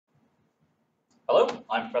Hello,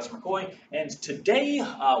 I'm Professor McCoy, and today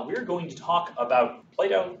we're going to talk about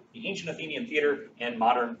Plato, the ancient Athenian theater, and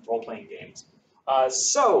modern role-playing games.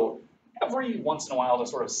 So, every once in a while, to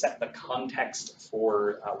sort of set the context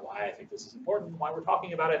for why I think this is important, why we're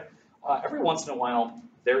talking about it, every once in a while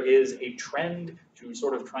there is a trend to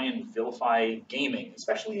sort of try and vilify gaming,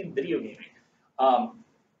 especially in video gaming.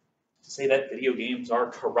 To say that video games are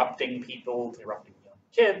corrupting people, corrupting young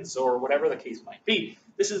kids, or whatever the case might be.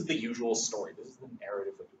 This is the usual story. This is the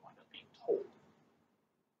narrative that we wind up being told.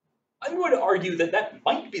 I would argue that that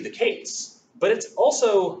might be the case, but it's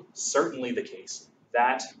also certainly the case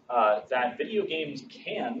that that video games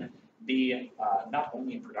can be not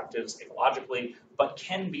only productive psychologically, but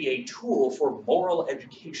can be a tool for moral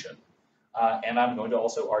education. And I'm going to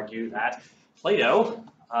also argue that Plato,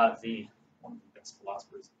 the one of the best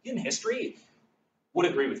philosophers in history, would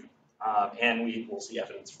agree with me. And we will see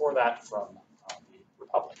evidence for that from the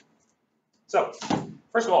Republic. So,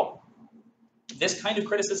 first of all, this kind of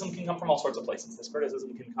criticism can come from all sorts of places. This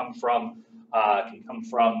criticism can come from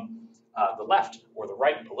the left or the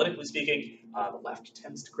right, politically speaking. The left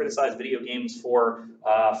tends to criticize video games for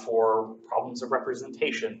problems of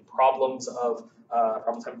representation, problems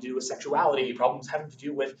having to do with sexuality, problems having to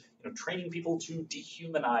do with training people to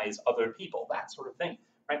dehumanize other people, that sort of thing,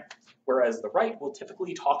 right? Whereas the right will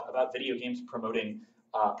typically talk about video games promoting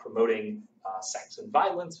sex and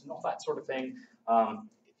violence and all that sort of thing.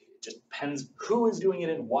 It just depends who is doing it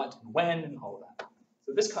and what and when and all of that.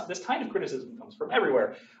 So this kind of criticism comes from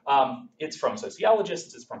everywhere. It's from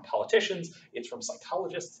sociologists, it's from politicians, it's from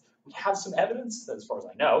psychologists. We have some evidence that, as far as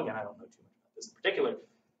I know, again, I don't know too much about this in particular,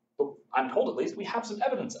 but I'm told at least we have some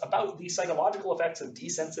evidence about the psychological effects of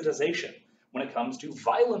desensitization when it comes to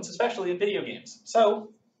violence, especially in video games.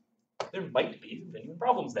 So there might be genuine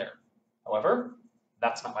problems there. However,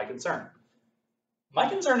 that's not my concern. My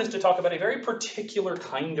concern is to talk about a very particular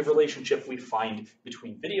kind of relationship we find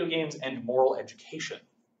between video games and moral education.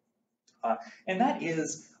 And that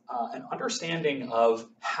is an understanding of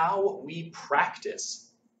how we practice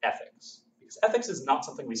ethics. Because ethics is not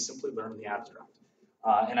something we simply learn in the abstract.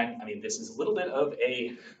 And I mean, this is a little bit of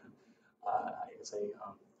a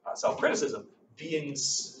self-criticism, being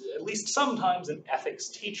at least sometimes an ethics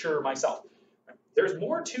teacher myself. There's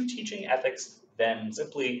more to teaching ethics than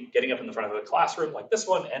simply getting up in the front of a classroom like this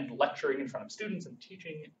one and lecturing in front of students and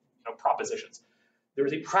teaching propositions. There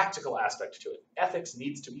is a practical aspect to it. Ethics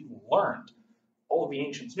needs to be learned. All of the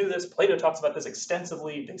ancients knew this. Plato talks about this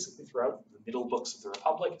extensively, basically throughout the middle books of the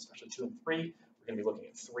Republic, especially 2 and 3. We're going to be looking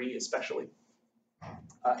at 3 especially.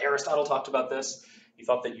 Aristotle talked about this. He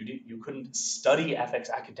thought that you couldn't study ethics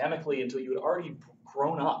academically until you had already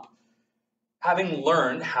grown up, having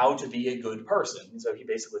learned how to be a good person. So he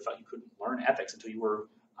basically thought you couldn't learn ethics until you were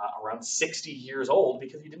around 60 years old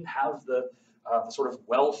because you didn't have the sort of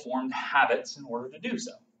well-formed habits in order to do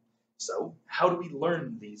so. So how do we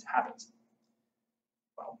learn these habits?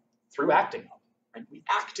 Well, through acting them. Right? We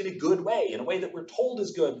act in a good way, in a way that we're told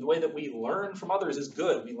is good, the way that we learn from others is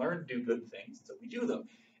good. We learn to do good things, so we do them.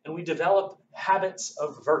 And we develop habits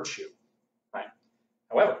of virtue. Right?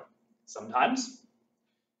 However, sometimes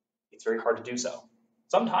it's very hard to do so.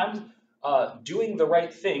 Sometimes doing the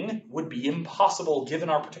right thing would be impossible given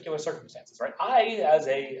our particular circumstances, right? I, as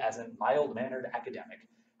a mild-mannered academic,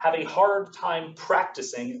 have a hard time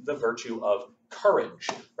practicing the virtue of courage,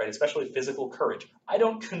 right? Especially physical courage. I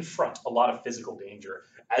don't confront a lot of physical danger,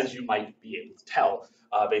 as you might be able to tell,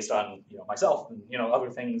 based on myself and other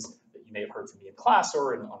things that you may have heard from me in class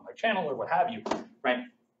or on my channel or what have you, right?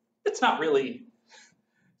 It's not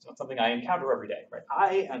something I encounter every day, right?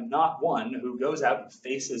 I am not one who goes out and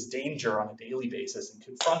faces danger on a daily basis and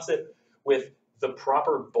confronts it with the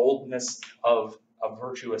proper boldness of a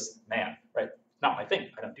virtuous man, right? Not my thing.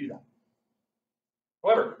 I don't do that.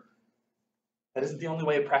 However, that isn't the only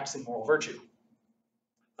way of practicing moral virtue.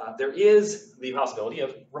 There is the possibility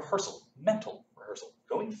of rehearsal, mental rehearsal,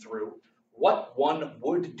 going through what one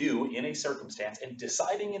would do in a circumstance and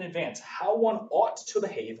deciding in advance how one ought to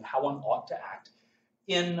behave and how one ought to act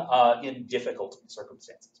in difficult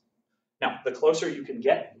circumstances. Now, the closer you can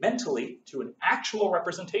get mentally to an actual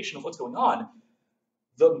representation of what's going on,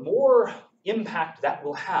 the more impact that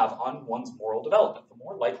will have on one's moral development, the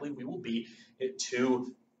more likely we will be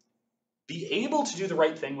to be able to do the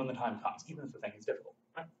right thing when the time comes, even if the thing is difficult.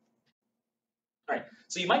 Right? All right,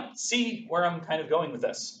 so you might see where I'm kind of going with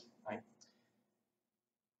this. Right?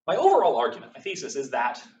 My overall argument, my thesis, is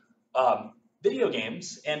that video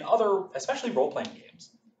games and other, especially role-playing games,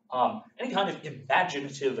 any kind of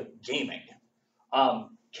imaginative gaming,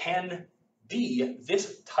 can be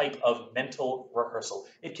this type of mental rehearsal.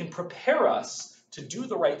 It can prepare us to do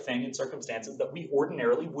the right thing in circumstances that we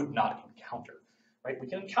ordinarily would not encounter. Right? We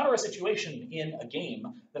can encounter a situation in a game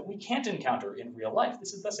that we can't encounter in real life.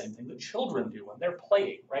 This is the same thing that children do when they're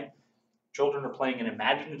playing, right? Children are playing an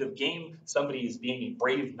imaginative game. Somebody is being a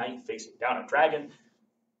brave knight facing down a dragon.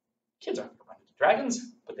 Kids aren't going to run into dragons,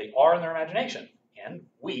 but they are in their imagination. And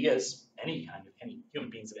we, as any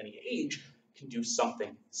human beings of any age, can do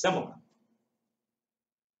something similar.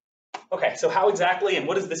 Okay, so how exactly, and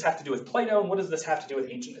what does this have to do with Plato, and what does this have to do with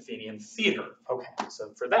ancient Athenian theater? Okay,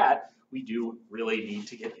 so for that, we do really need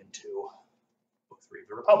to get into Book 3 of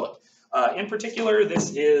the Republic. In particular,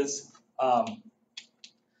 this is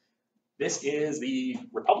the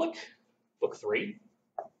Republic, Book 3.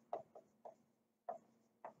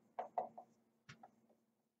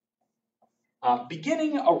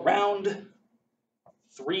 Beginning around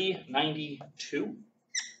 392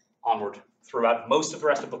 onward throughout most of the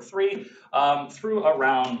rest of Book 3, through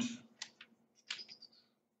around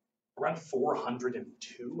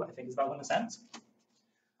 402, I think is about when this ends.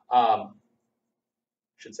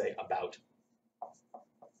 Should say about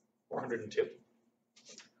 402.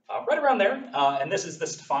 Right around there, and this is the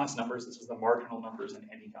Stephanus numbers. This is the marginal numbers in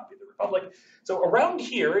any copy of the Republic. So around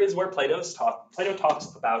here is where Plato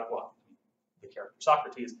talks about, well, the character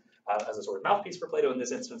Socrates, as a sort of mouthpiece for Plato in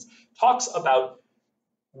this instance, talks about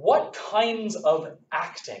what kinds of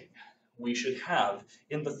acting we should have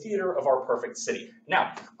in the theater of our perfect city.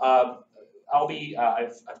 Now, I've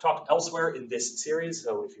talked elsewhere in this series,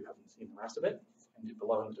 so if you haven't seen the rest of it, and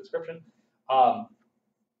below in the description.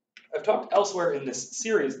 I've talked elsewhere in this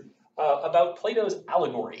series about Plato's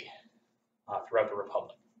allegory throughout the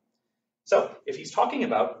Republic. So if he's talking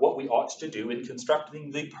about what we ought to do in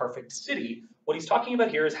constructing the perfect city, what he's talking about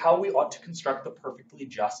here is how we ought to construct the perfectly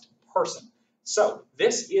just person. So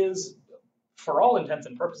this is, for all intents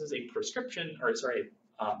and purposes, a prescription, or sorry,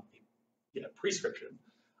 prescription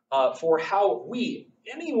for how we,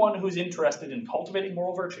 anyone who's interested in cultivating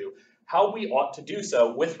moral virtue, how we ought to do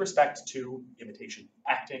so with respect to imitation,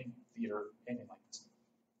 acting, theater, anything like this.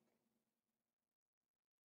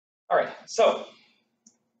 All right, so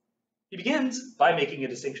he begins by making a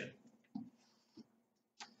distinction.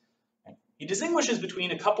 He distinguishes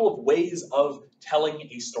between a couple of ways of telling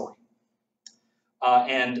a story.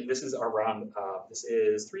 And this is around, this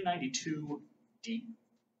is 392D,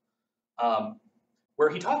 where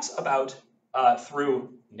he talks about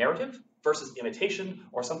through narrative versus imitation,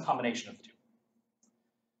 or some combination of the two.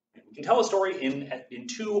 We can tell a story in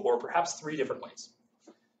two or perhaps three different ways.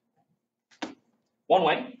 One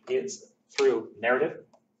way is through narrative.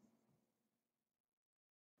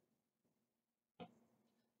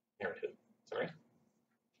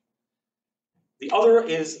 The other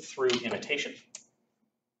is through imitation.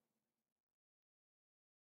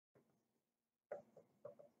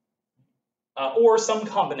 Or some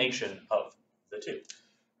combination of the two.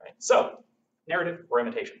 Right? So, narrative or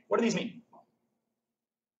imitation. What do these mean?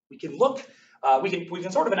 We can look, we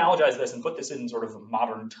can sort of analogize this and put this in sort of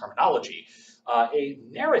modern terminology. A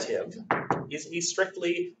narrative is a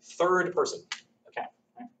strictly third person account.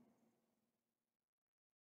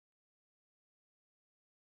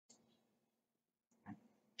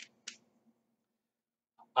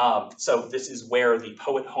 Right? So this is where the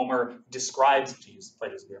poet Homer describes, to use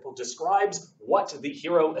Plato's example, describes what the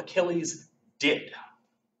hero Achilles did.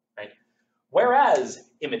 Right? Whereas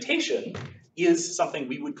imitation is something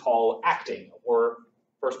we would call acting or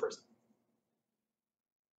first person.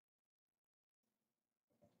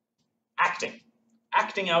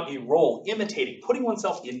 Acting out a role, imitating, putting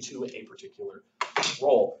oneself into a particular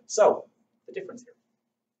role. So the difference here.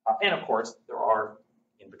 And of course, there are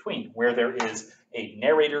in between, where there is a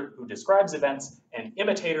narrator who describes events and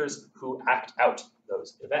imitators who act out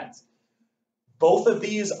those events. Both of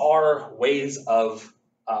these are ways of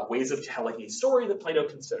telling a story that Plato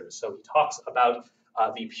considers. So he talks about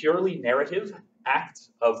the purely narrative act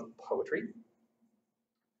of poetry.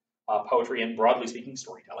 Poetry and, broadly speaking,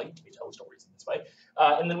 storytelling. We tell stories in this way.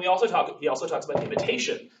 And then he also talks about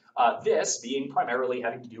imitation. This being primarily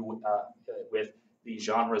having to do with the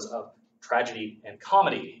genres of tragedy and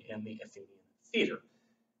comedy in the Athenian theater.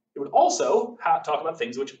 It would also talk about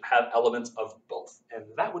things which have elements of both, and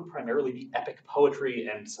that would primarily be epic poetry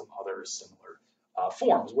and some other similar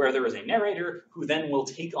forms, where there is a narrator who then will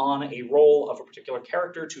take on a role of a particular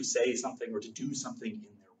character to say something or to do something in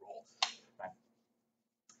their role.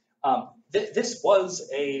 Right? This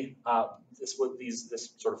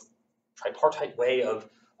sort of tripartite way of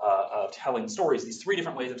telling stories. These three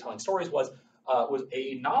different ways of telling stories was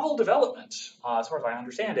a novel development, as far as I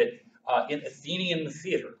understand it, in Athenian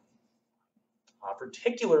theater.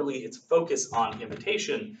 Particularly its focus on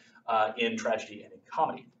imitation in tragedy and in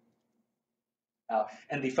comedy.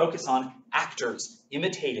 And they focus on actors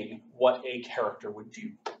imitating what a character would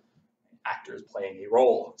do. Actors playing a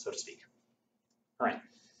role, so to speak. All right.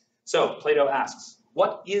 So Plato asks,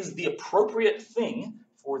 what is the appropriate thing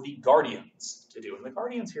for the guardians to do? And the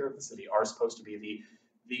guardians here of the city are supposed to be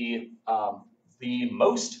the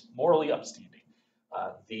most morally upstanding,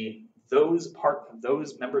 those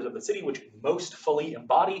members of the city which most fully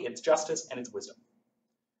embody its justice and its wisdom.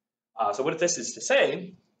 So what this is to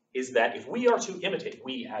say is that if we are to imitate,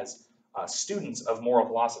 we as students of moral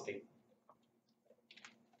philosophy,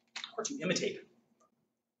 are to imitate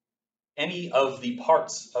any of the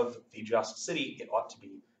parts of the just city, it ought to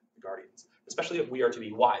be the guardians. Especially if we are to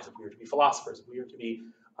be wise, if we are to be philosophers, if we are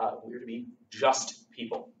to be just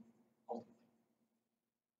people.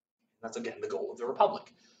 That's again the goal of the Republic.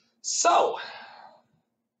 So,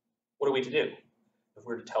 what are we to do? If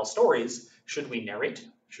we're to tell stories, should we narrate,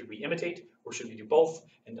 should we imitate, or should we do both,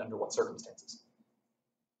 and under what circumstances?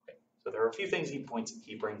 Okay, so there are a few things he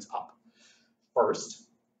brings up. First,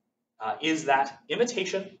 is that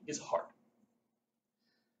imitation is hard.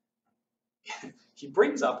 He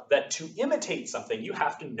brings up that to imitate something, you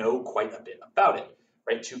have to know quite a bit about it,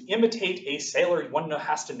 right? To imitate a sailor, one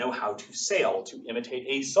has to know how to sail. To imitate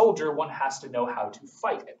a soldier, one has to know how to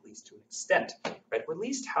fight, at least to an extent, right? Or at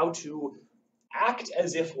least how to act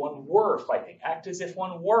as if one were fighting, act as if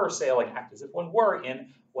one were sailing, act as if one were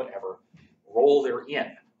in whatever role they're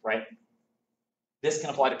in, right? This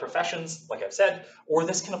can apply to professions, like I've said, or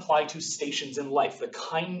this can apply to stations in life, the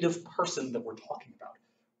kind of person that we're talking about.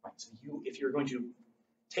 Right? So if you're going to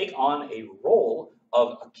take on a role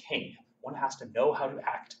of a king, one has to know how to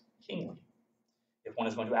act kingly. If one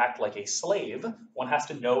is going to act like a slave, one has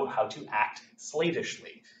to know how to act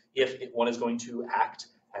slavishly. If one is going to act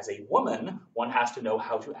as a woman, one has to know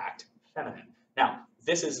how to act feminine. Now,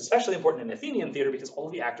 this is especially important in Athenian theater because all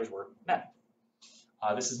of the actors were men.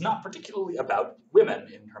 This is not particularly about women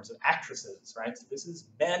in terms of actresses, right? So this is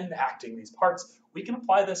men acting these parts. We can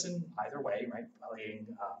apply this in either way, right? Playing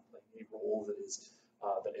a role that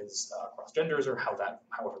is across genders or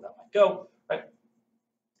however that might go, right?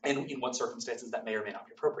 And in what circumstances that may or may not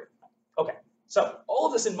be appropriate. Okay, so all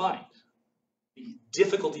of this in mind, the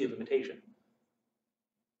difficulty of imitation.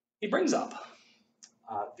 He brings up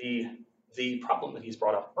the problem that he's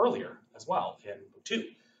brought up earlier as well in book 2,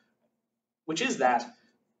 which is that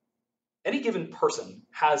any given person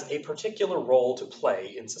has a particular role to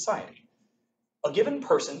play in society. A given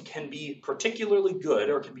person can be particularly good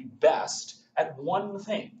or can be best at one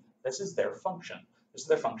thing. This is their function. This is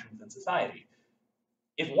their function within society.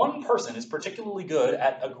 If one person is particularly good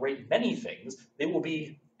at a great many things, they will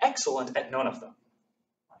be excellent at none of them.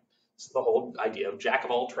 So the whole idea of jack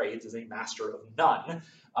of all trades is a master of none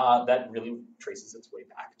that really traces its way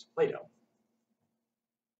back to Plato.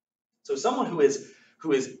 So someone who is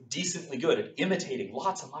decently good at imitating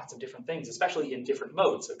lots and lots of different things, especially in different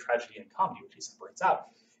modes, so tragedy and comedy, which he separates out.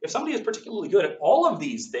 If somebody is particularly good at all of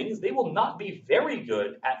these things, they will not be very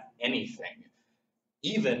good at anything,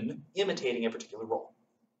 even imitating a particular role.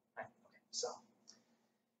 Right?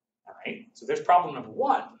 Okay, so there's problem number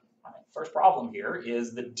 1. First problem here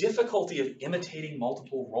is the difficulty of imitating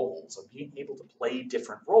multiple roles, of being able to play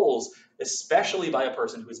different roles, especially by a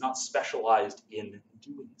person who is not specialized in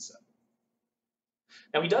doing so.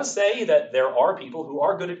 Now, he does say that there are people who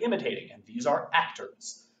are good at imitating, and these are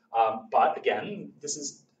actors. But again, this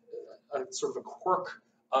is a sort of a quirk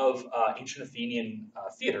of ancient Athenian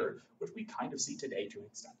theater, which we kind of see today to an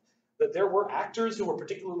extent. That there were actors who were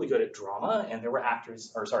particularly good at drama, and there were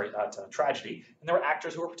actors, tragedy, and there were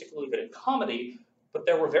actors who were particularly good at comedy, but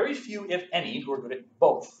there were very few, if any, who were good at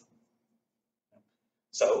both.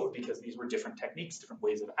 So, because these were different techniques, different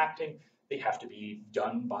ways of acting, they have to be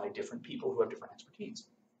done by different people who have different expertise.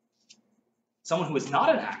 Someone who is not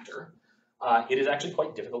an actor, it is actually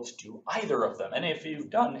quite difficult to do either of them. And if you've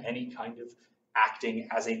done any kind of acting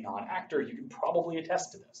as a non-actor, you can probably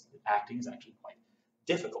attest to this. Acting is actually quite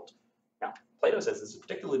difficult. Now, Plato says this is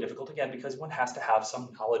particularly difficult, again, because one has to have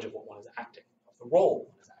some knowledge of what one is acting, of the role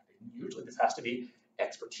one is acting. Usually this has to be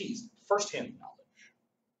expertise, first-hand knowledge.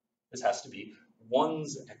 This has to be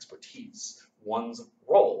one's expertise, one's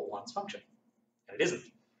role, one's function. And it isn't.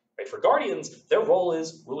 Right? For guardians, their role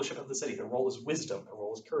is rulership of the city. Their role is wisdom. Their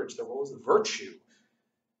role is courage. Their role is virtue.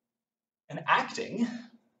 And acting,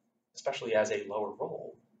 especially as a lower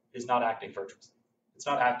role, is not acting virtuously. It's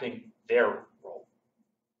not acting their role.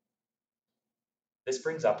 This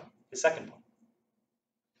brings up the second point,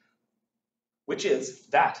 which is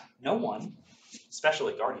that no one,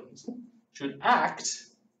 especially guardians, should act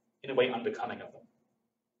in a way unbecoming of them.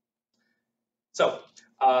 So,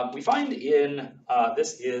 We find in,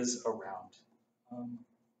 this is around,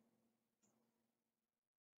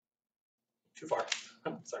 too far,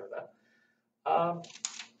 sorry about that.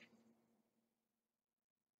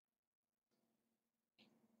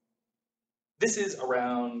 This is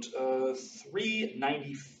around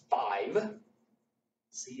 395,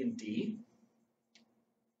 C and D,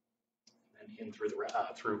 and in through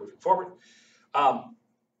moving forward.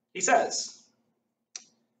 He says,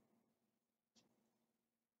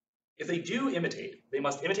 if they do imitate, they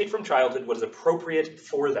must imitate from childhood what is appropriate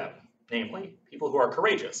for them, namely, people who are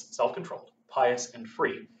courageous, self-controlled, pious, and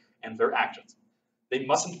free, and their actions. They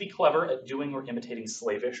mustn't be clever at doing or imitating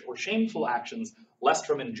slavish or shameful actions, lest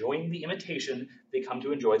from enjoying the imitation, they come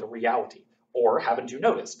to enjoy the reality. Or haven't you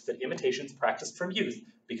noticed that imitations practiced from youth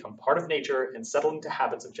become part of nature and settle into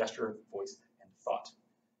habits of gesture, voice, and thought?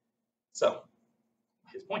 So,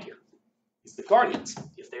 his point here is that guardians,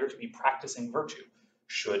 if they are to be practicing virtue,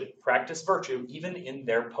 should practice virtue even in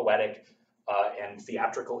their poetic and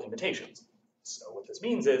theatrical imitations. So what this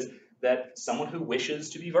means is that someone who wishes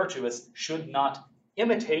to be virtuous should not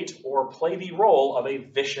imitate or play the role of a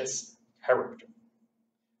vicious character.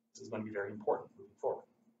 This is going to be very important moving forward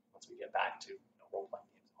once we get back to role-playing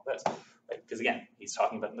games and all this. Right? Because again, he's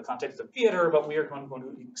talking about in the context of theater, but we are going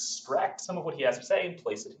to extract some of what he has to say and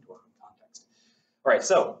place it into our context. All right,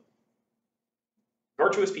 so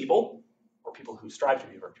virtuous people, or people who strive to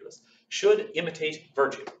be virtuous, should imitate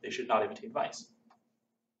virtue. They should not imitate vice.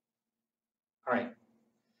 All right.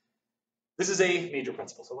 This is a major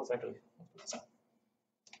principle, so let's put this up.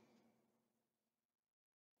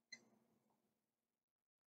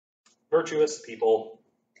 Virtuous people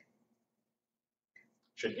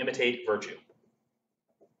should imitate virtue.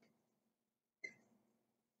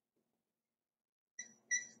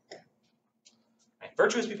 Right.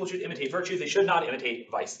 Virtuous people should imitate virtue. They should not imitate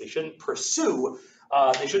vice. They shouldn't pursue,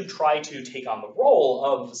 they shouldn't try to take on the role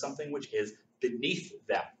of something which is beneath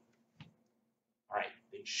them. All right.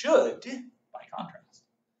 They should, by contrast,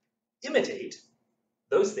 imitate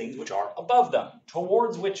those things which are above them,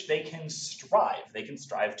 towards which they can strive. They can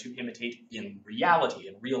strive to imitate in reality,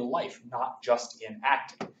 in real life, not just in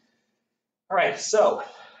acting. All right, so what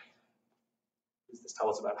does this tell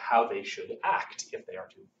us about how they should act if they are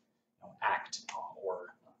to act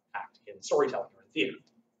or act in storytelling or in theater?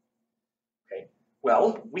 Okay,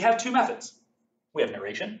 well, we have two methods. We have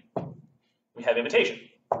narration, we have imitation.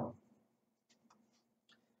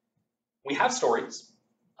 We have stories,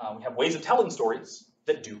 we have ways of telling stories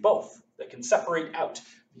that do both, that can separate out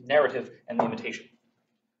the narrative and the imitation,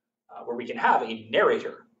 where we can have a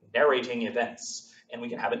narrator narrating events, and we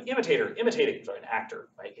can have an imitator imitating, sorry, an actor,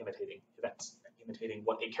 right, imitating events, imitating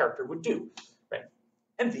what a character would do, right?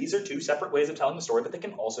 And these are two separate ways of telling the story, but they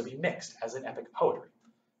can also be mixed as in epic poetry.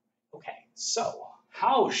 Okay, so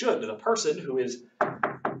how should the person who is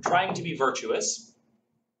trying to be virtuous,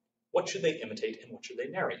 what should they imitate and what should they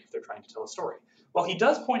narrate if they're trying to tell a story? Well, he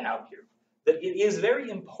does point out here that it is very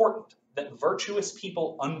important that virtuous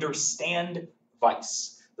people understand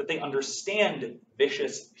vice, that they understand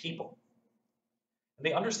vicious people. And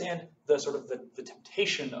they understand the sort of the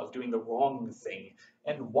temptation of doing the wrong thing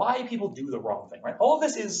and why people do the wrong thing, right? All of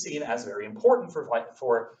this is seen as very important for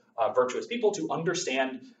virtuous people to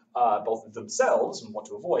understand both themselves and what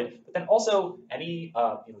to avoid, but then also any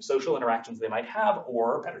social interactions they might have,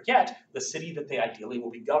 or better yet, the city that they ideally will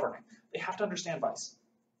be governing. They have to understand vice.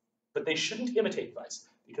 But they shouldn't imitate vice,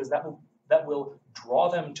 because that will draw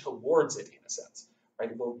them towards it in a sense, right?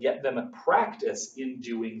 It will get them a practice in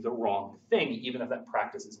doing the wrong thing, even if that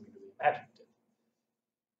practice is merely imaginative.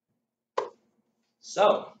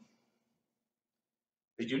 So,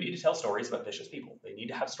 they do need to tell stories about vicious people. They need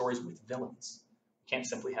to have stories with villains. You can't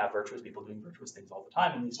simply have virtuous people doing virtuous things all the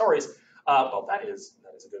time in these stories. Well, that is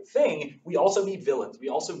a good thing. We also need villains. We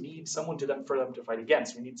also need someone for them to fight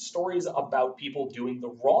against. We need stories about people doing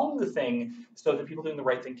the wrong thing so that people doing the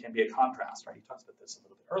right thing can be a contrast, right? He talks about this a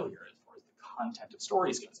little bit earlier as far as the content of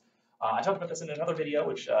stories goes. I talked about this in another video,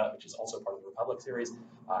 which is also part of the Republic series, and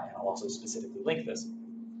I'll also specifically link this.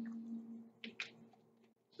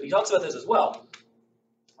 But he talks about this as well,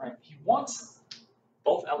 right? He wants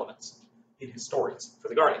both elements in his stories for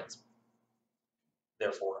the Guardians.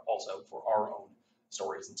 Therefore, also for our own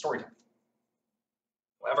stories and storytelling.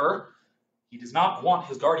 However, he does not want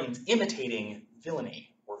his Guardians imitating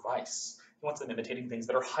villainy or vice. He wants them imitating things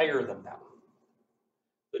that are higher than them.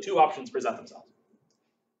 The two options present themselves.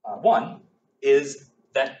 One is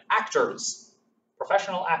that actors,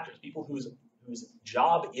 professional actors, people whose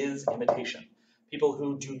job is imitation, people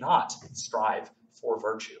who do not strive for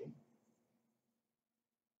virtue.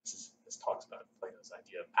 This talks about Plato's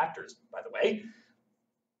idea of actors, by the way.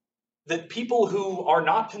 that people who are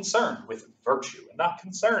not concerned with virtue and not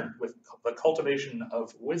concerned with the cultivation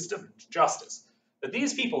of wisdom and justice, that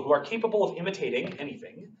these people who are capable of imitating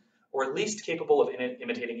anything, or at least capable of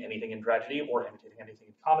imitating anything in tragedy or imitating anything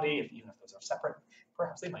in comedy, even if those are separate,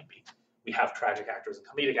 perhaps they might be. We have tragic actors and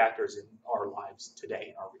comedic actors in our lives today,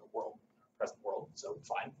 in our real world, our present world, so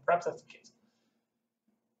fine, perhaps that's the case.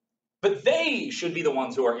 But they should be the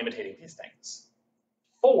ones who are imitating these things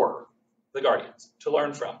for the guardians to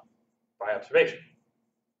learn from by observation.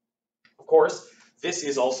 Of course, this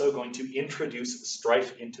is also going to introduce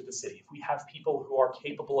strife into the city. If we have people who are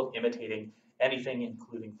capable of imitating anything,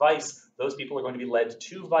 including vice, those people are going to be led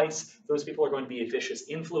to vice. Those people are going to be a vicious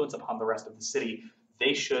influence upon the rest of the city.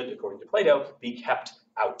 They should, according to Plato, be kept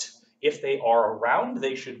out. If they are around,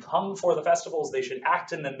 they should come for the festivals, they should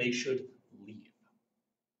act in them, they should leave.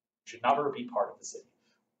 Should never be part of the city.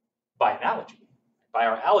 By analogy, by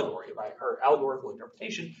our allegory, by our allegorical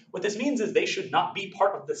interpretation, what this means is they should not be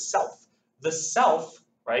part of the self. The self,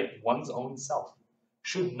 right, one's own self,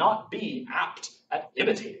 should not be apt at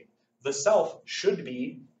imitating. The self should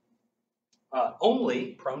be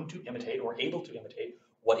only prone to imitate or able to imitate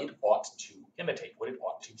what it ought to imitate, what it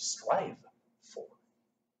ought to strive for.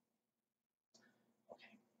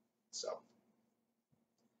 Okay, so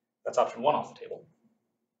that's option one off the table.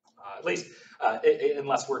 At least,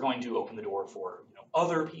 unless we're going to open the door for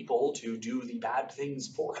other people to do the bad things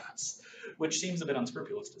for us, which seems a bit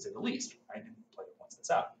unscrupulous to say the least, right? And Plato points this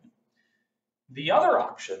out. The other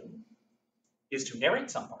option is to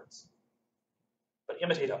narrate some parts, but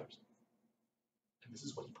imitate others. And this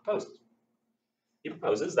is what he proposes. He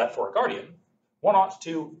proposes that for a guardian, one ought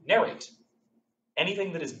to narrate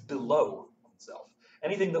anything that is below oneself,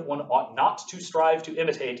 anything that one ought not to strive to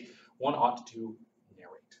imitate, one ought to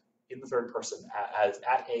in the third person as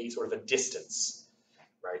at a sort of a distance,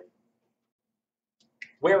 right?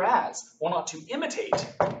 Whereas one ought to imitate,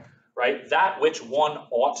 right, that which one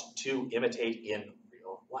ought to imitate in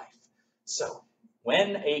real life. So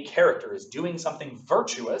when a character is doing something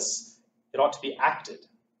virtuous, it ought to be acted,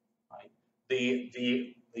 right?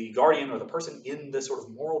 The guardian or the person in this sort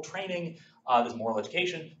of moral training, this moral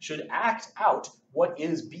education, should act out what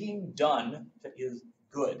is being done that is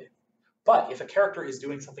good. But if a character is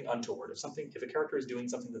doing something untoward, if a character is doing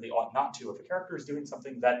something that they ought not to, if a character is doing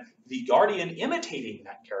something that the guardian imitating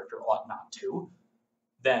that character ought not to,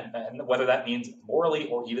 then, and whether that means morally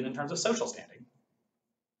or even in terms of social standing,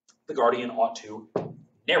 the guardian ought to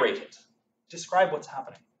narrate it, describe what's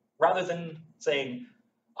happening, rather than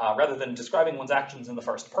describing one's actions in the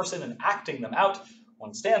first person and acting them out.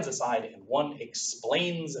 One stands aside and one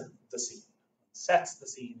explains the scene, sets the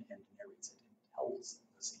scene and narrates it, and tells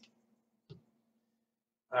the scene.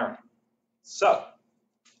 All right, so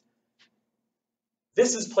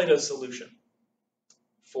this is Plato's solution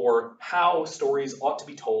for how stories ought to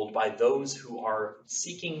be told by those who are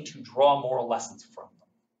seeking to draw moral lessons from them.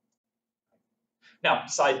 Now,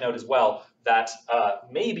 side note as well, that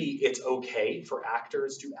maybe it's okay for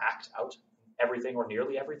actors to act out everything or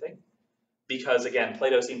nearly everything, because again,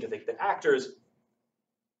 Plato seemed to think that actors,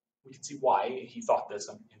 we can see why he thought this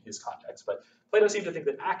in his context, but Plato seemed to think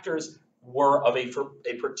that actors were of a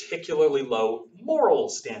particularly low moral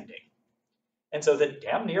standing. And so that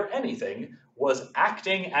damn near anything was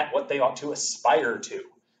acting at what they ought to aspire to,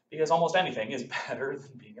 because almost anything is better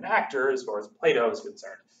than being an actor as far as Plato is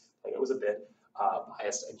concerned. Plato was a bit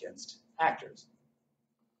biased against actors.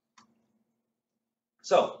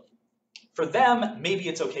 So for them, maybe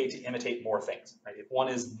it's okay to imitate more things. Right? If one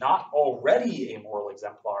is not already a moral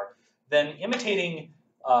exemplar, then imitating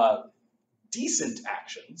decent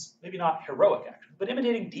actions, maybe not heroic actions, but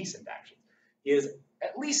imitating decent actions is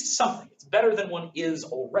at least something. It's better than one is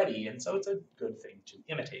already, and so it's a good thing to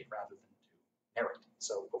imitate rather than to narrate.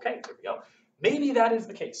 So, okay, there we go. Maybe that is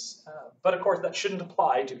the case, but of course that shouldn't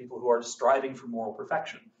apply to people who are striving for moral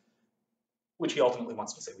perfection, which he ultimately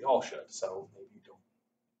wants to say we all should, so maybe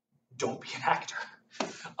don't be an actor.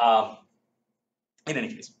 In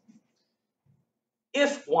any case,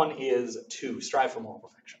 if one is to strive for moral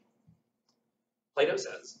perfection, Plato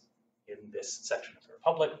says in this section of the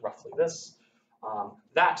Republic, roughly this,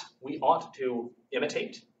 that we ought to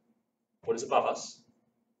imitate what is above us,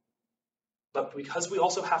 but because we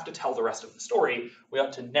also have to tell the rest of the story, we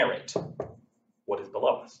ought to narrate what is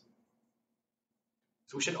below us.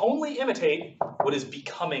 So we should only imitate what is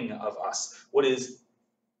becoming of us, what is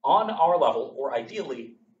on our level, or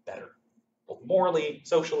ideally better, both morally,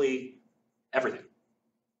 socially, everything.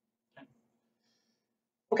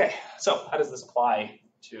 Okay, so how does this apply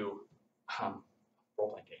to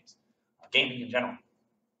role-playing games, gaming in general?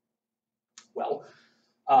 Well,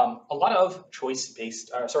 A lot of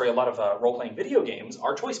a lot of role-playing video games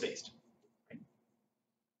are choice-based.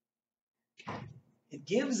 It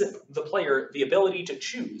gives the player the ability to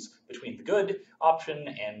choose between the good option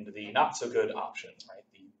and the not so good option, right?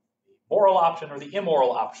 The moral option or the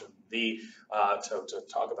immoral option. To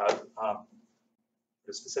talk about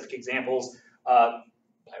the specific examples,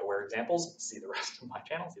 Bioware examples, see the rest of my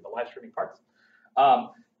channel, see the live streaming parts.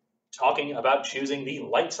 Talking about choosing the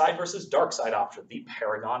light side versus dark side option, the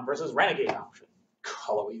Paragon versus Renegade option.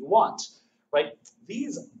 Call it what you want, right?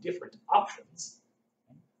 These different options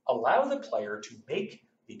allow the player to make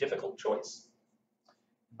the difficult choice.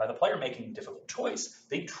 By the player making a difficult choice,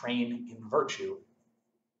 they train in virtue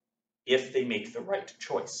if they make the right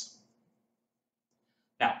choice.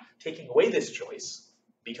 Now, taking away this choice,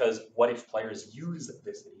 because what if players use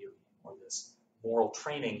this video game or this moral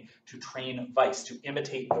training to train vice, to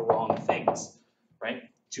imitate the wrong things, right?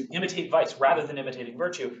 To imitate vice rather than imitating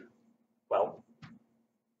virtue? Well,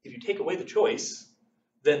 if you take away the choice,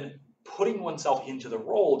 then putting oneself into the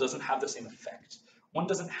role doesn't have the same effect. One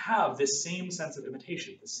doesn't have this same sense of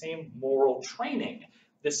imitation, the same moral training,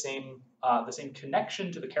 the same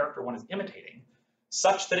connection to the character one is imitating,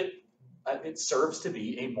 such that it serves to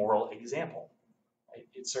be a moral example, right?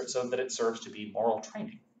 So that it serves to be moral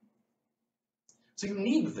training. So you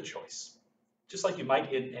need the choice, just like you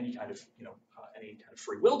might in any kind of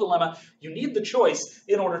free will dilemma. You need the choice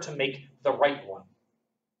in order to make the right one.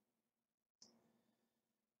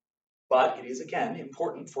 But it is, again,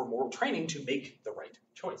 important for moral training to make the right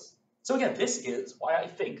choice. So again, this is why I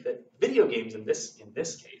think that video games in this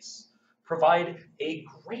case provide a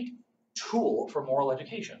great tool for moral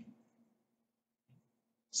education.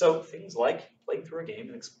 So things like playing through a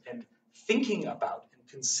game and thinking about and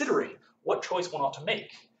considering what choice one ought to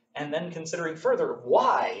make, and then considering further,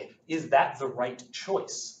 why is that the right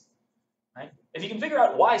choice? Right? If you can figure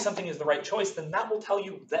out why something is the right choice, then that will tell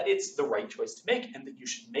you that it's the right choice to make and that you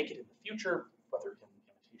should make it in the future, whether in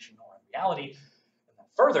imitation or in reality. And then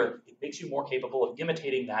further, it makes you more capable of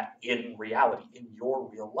imitating that in reality, in your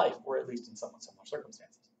real life, or at least in somewhat similar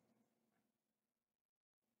circumstances.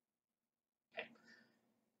 Okay.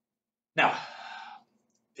 Now,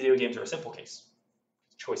 video games are a simple case.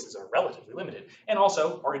 Choices are relatively limited, and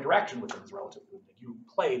also our interaction with them is relatively limited. You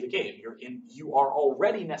play the game. You are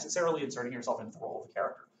already necessarily inserting yourself into the role of the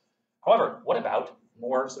character. However, what about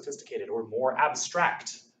more sophisticated or more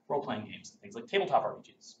abstract role-playing games, things like tabletop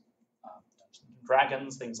RPGs, Dungeons and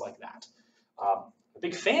Dragons, things like that? I'm a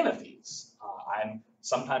big fan of these. I'm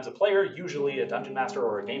sometimes a player, usually a dungeon master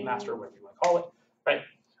or a game master, whatever you want to call it. Right?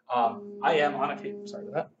 I am on occasion. Sorry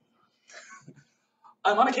about that.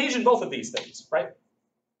 I'm on occasion both of these things, right?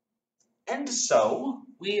 And so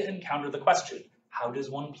we encounter the question, how does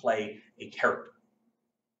one play a character?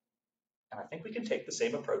 And I think we can take the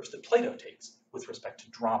same approach that Plato takes with respect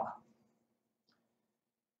to drama.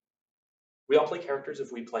 We all play characters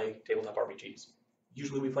if we play tabletop RPGs.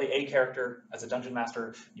 Usually we play a character. As a dungeon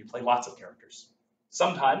master, you play lots of characters.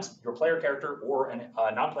 Sometimes your player character or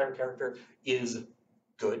a non-player character is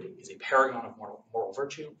good, is a paragon of moral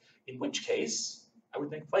virtue, in which case I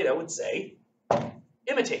would think Plato would say,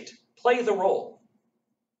 imitate. Play the role.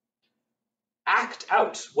 Act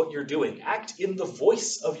out what you're doing. Act in the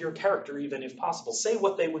voice of your character, even if possible. Say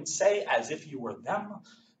what they would say as if you were them.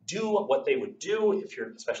 Do what they would do,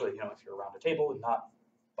 especially if you're around a table and not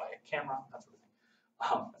by a camera, that sort of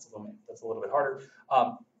thing. That's a little bit harder.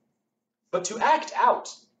 But to act out,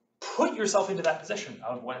 put yourself into that position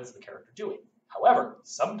of what is the character doing. However,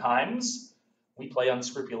 sometimes we play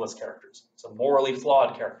unscrupulous characters, so morally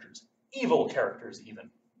flawed characters, evil characters even.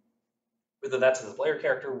 Whether that's a player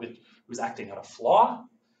character who's acting out a flaw,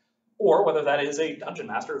 or whether that is a dungeon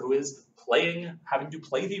master who is having to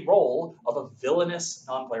play the role of a villainous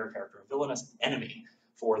non-player character, a villainous enemy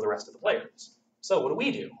for the rest of the players. So what do? What do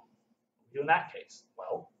we do in that case?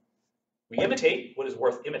 Well, we imitate what is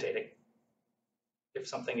worth imitating. If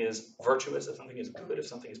something is virtuous, if something is good, if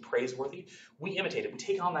something is praiseworthy, we imitate it. We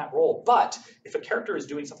take on that role. But if a character is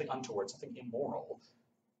doing something untoward, something immoral,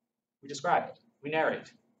 we describe it. We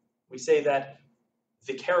narrate. We say that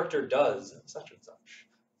the character does such and such.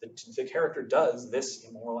 The character does this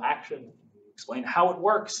immoral action. You explain how it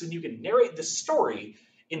works, and you can narrate the story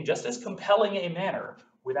in just as compelling a manner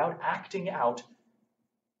without acting out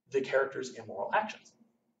the character's immoral actions.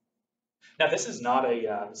 Now, this is not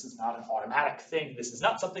an automatic thing. This is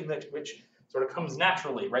not something which sort of comes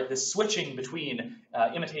naturally, right? This switching between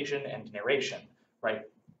imitation and narration, right?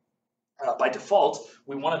 By default,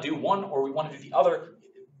 we want to do one or we want to do the other.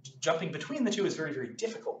 Jumping between the two is very, very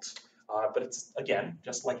difficult. But it's, again,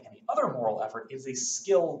 just like any other moral effort, is a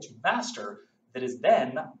skill to master that is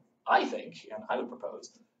then, I think, and I would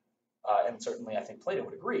propose, and certainly I think Plato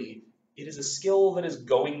would agree, it is a skill that is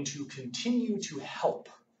going to continue to help,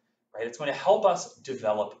 right? It's going to help us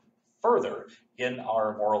develop further in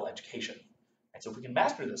our moral education. And so if we can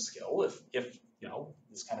master this skill, if you know,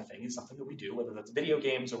 this kind of thing is something that we do, whether that's video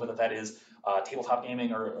games or whether that is tabletop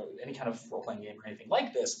gaming or any kind of role-playing game or anything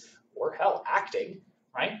like this, or hell, acting,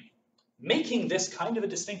 right? Making this kind of a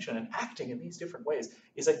distinction and acting in these different ways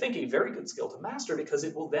is, I think, a very good skill to master because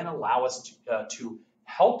it will then allow us to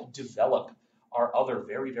help develop our other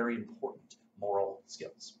very, very important moral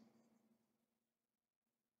skills.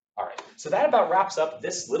 All right, so that about wraps up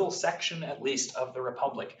this little section, at least, of the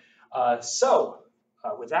Republic.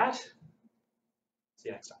 With that, see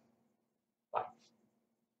you next time.